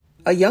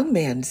A young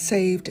man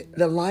saved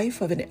the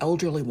life of an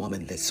elderly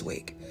woman this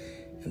week,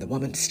 and the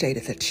woman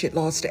stated that she had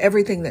lost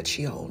everything that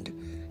she owned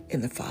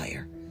in the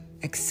fire,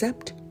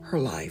 except her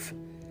life.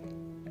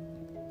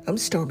 I'm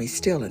Stormy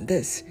Still, and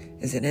this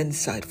is an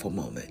insightful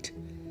moment.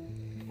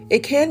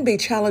 It can be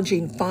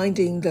challenging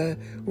finding the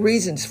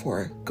reasons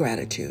for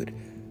gratitude,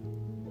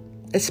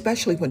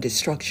 especially when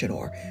destruction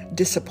or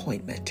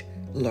disappointment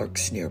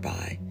lurks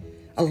nearby.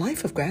 A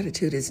life of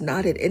gratitude is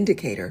not an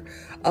indicator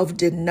of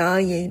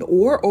denying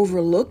or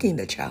overlooking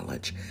the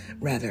challenge,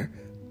 rather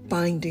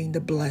finding the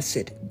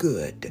blessed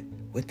good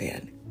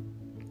within.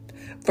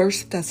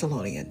 1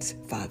 Thessalonians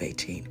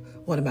 5:18,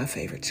 one of my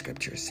favorite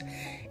scriptures.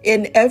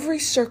 In every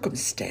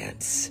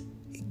circumstance,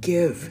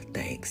 give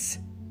thanks.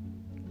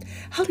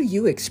 How do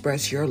you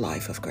express your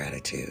life of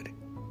gratitude?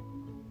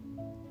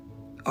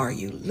 Are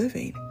you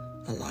living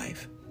a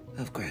life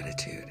of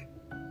gratitude?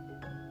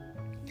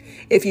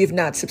 If you've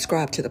not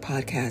subscribed to the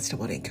podcast, I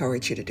want to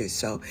encourage you to do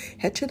so.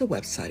 Head to the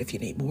website if you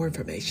need more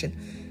information,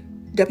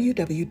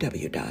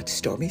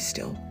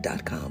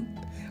 www.stormystill.com.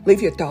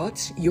 Leave your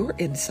thoughts, your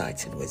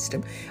insights, and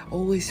wisdom.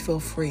 Always feel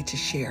free to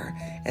share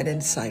an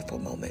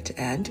insightful moment.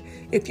 And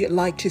if you'd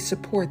like to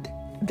support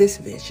this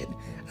vision,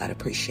 I'd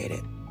appreciate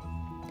it.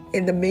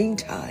 In the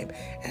meantime,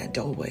 and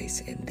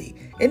always in the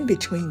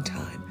in-between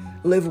time,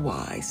 live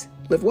wise,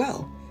 live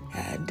well,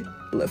 and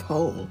live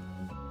whole.